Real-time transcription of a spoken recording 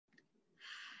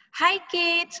Hi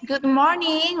kids, good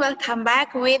morning. Welcome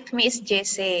back with Miss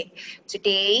Jessie.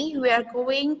 Today we are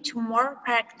going to more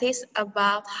practice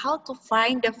about how to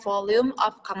find the volume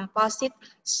of composite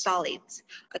solids.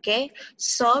 Okay,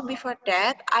 so before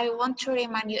that, I want to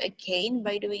remind you again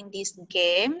by doing these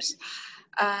games.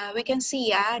 We can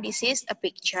see, this is a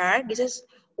picture. This is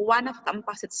one of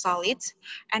composite solids.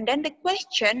 And then the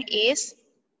question is,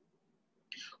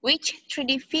 which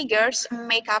 3D figures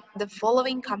make up the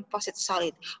following composite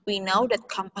solid? We know that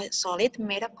composite solid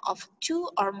made up of two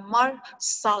or more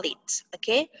solids,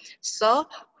 okay? So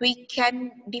we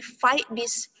can divide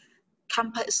this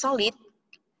composite solid.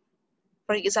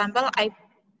 For example,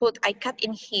 I cut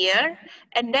in here,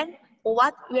 and then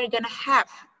what we're gonna have,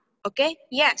 okay?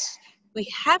 Yes,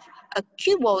 we have a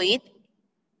cuboid,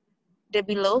 the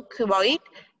below cuboid,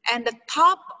 and the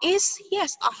top is,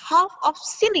 yes, a half of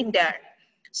cylinder.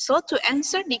 So to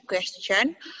answer the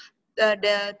question,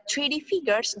 the 3D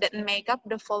figures that make up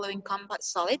the following composite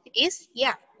solid is,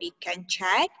 we can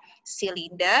check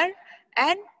cylinder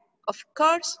and of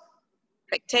course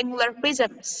rectangular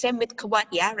prism. Same with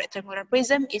cuboid, rectangular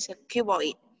prism is a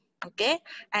cuboid. Okay,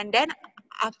 and then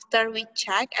after we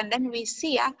check and then we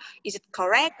see, is it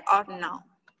correct or no?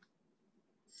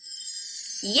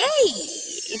 Yay!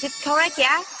 Is it correct?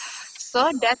 Yeah.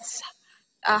 So that's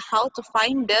how to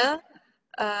find the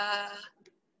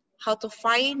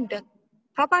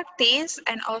properties,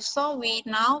 and also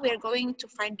we're going to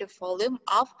find the volume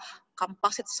of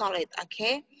composite solid.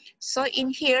 Okay, so in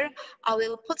here I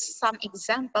will put some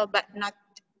example, but not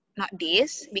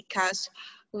this, because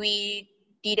we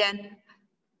didn't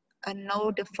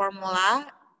know the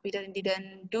formula. We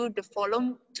didn't do the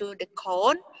volume to the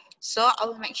cone. So I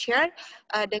will make sure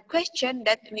the question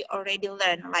that we already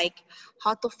learned, like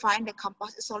how to find the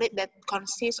composite solid that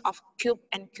consists of cube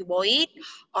and cuboid,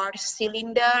 or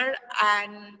cylinder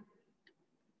and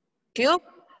cube,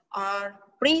 or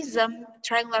prism,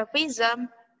 triangular prism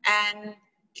and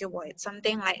cuboid,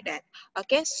 something like that.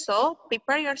 Okay, so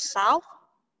prepare yourself,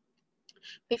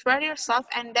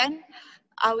 and then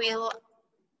I will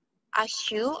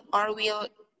ask you, or we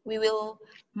will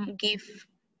give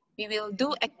we will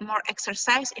do more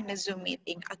exercise in the Zoom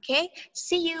meeting. Okay,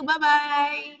 see you, bye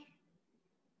bye.